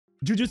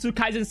Jujutsu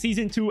Kaisen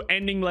season 2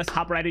 ending. Let's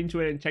hop right into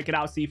it and check it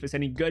out, see if it's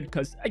any good,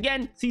 because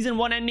again, season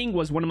 1 ending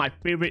was one of my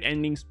favorite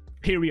endings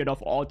period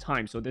of all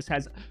time, so this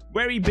has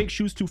very big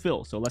shoes to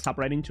fill. So let's hop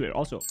right into it.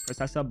 Also press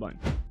that sub button.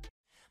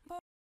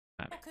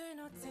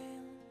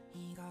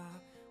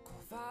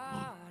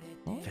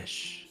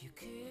 Fish.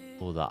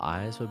 Oh, the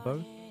eyes for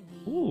both.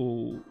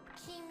 Ooh,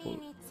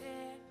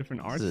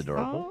 different art. This is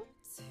adorable.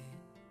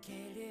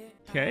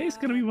 Okay, it's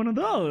gonna be one of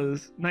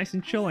those nice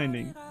and chill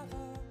ending.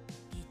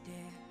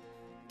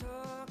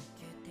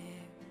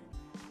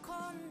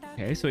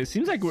 Okay, so it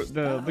seems like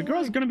the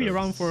girl's gonna be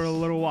around for a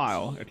little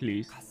while at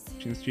least,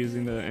 since she's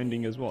in the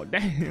ending as well.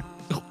 Damn.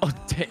 Oh,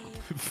 damn.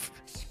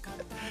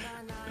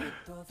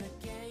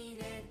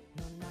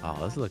 Oh,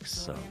 this looks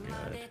so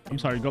good. I'm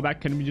sorry, go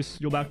back. Can we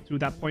just go back to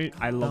that point?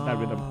 I love that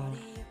rhythm.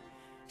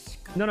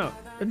 No.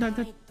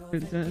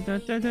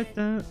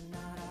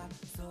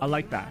 I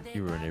like that.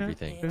 You ruin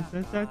everything.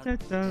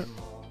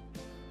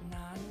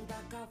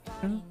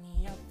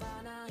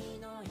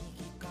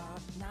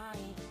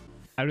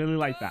 I really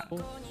like that.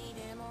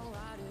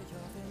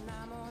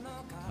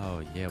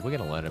 Oh yeah, we're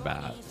gonna learn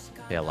about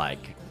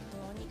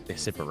their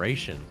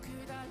separation.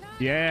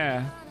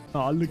 Yeah.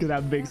 Oh, look at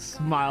that big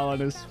smile on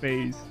his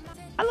face.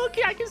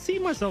 I can see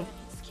myself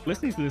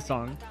listening to this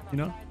song, you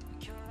know?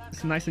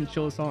 It's a nice and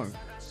chill song.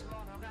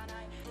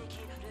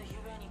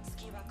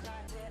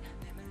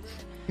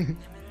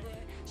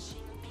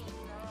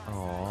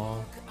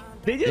 Aww.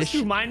 They just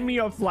remind me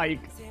of like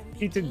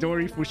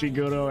Itadori,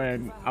 Fushiguro,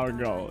 and our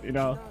girl, you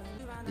know?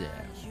 Yeah.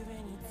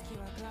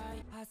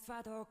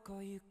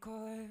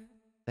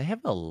 They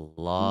have a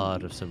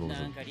lot of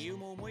symbolism.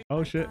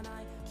 Oh shit.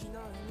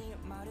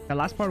 That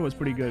last part was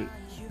pretty good.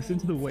 Listen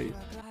to the waves.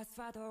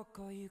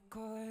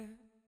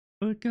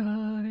 Okay.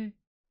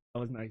 That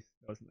was nice.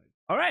 That was nice.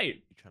 All right.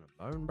 You trying to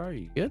bone, bro?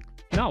 You good?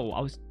 No, I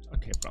was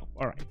okay, bro.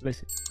 All right,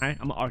 listen.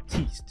 I'm an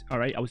artiste. All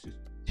right, I was just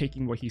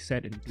taking what he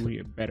said and doing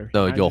it better.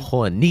 No, you're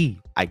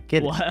horny. I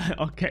get it. What?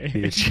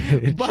 Okay.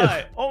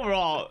 But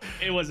overall,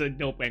 it was a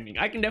dope ending.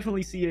 I can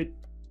definitely see it.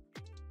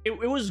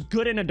 It was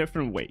good in a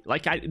different way.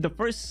 Like the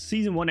first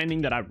season 1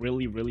 ending that I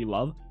really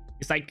love.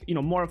 It's like, you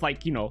know, more of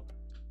like, you know,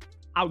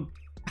 how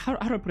do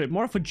I put it?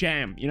 More of a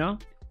jam, you know?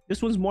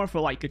 This one's more for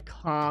like a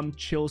calm,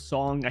 chill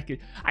song.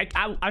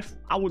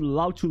 I would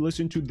love to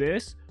listen to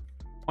this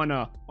on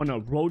a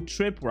road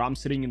trip where I'm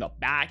sitting in the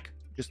back,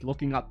 just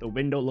looking out the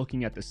window,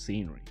 looking at the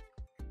scenery.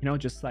 You know,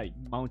 just like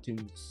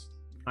mountains,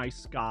 nice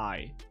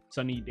sky,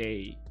 sunny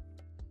day.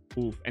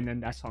 Oof, and then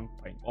that song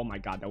playing. Oh my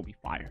god, that would be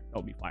fire. That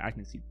would be fire. I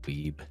can see.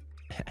 Weeb.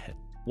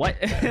 What?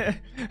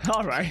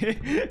 All right.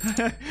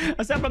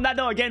 Aside from that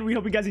though, again, we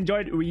hope you guys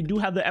enjoyed. We do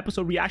have the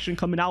episode reaction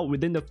coming out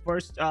within the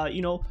first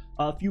you know,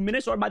 a few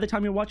minutes, or by the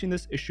time you're watching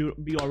this, it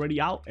should be already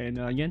out. And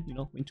again, you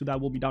know, link to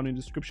that will be down in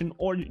the description,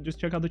 or just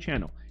check out the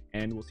channel,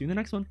 and we'll see you in the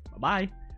next one. Bye bye.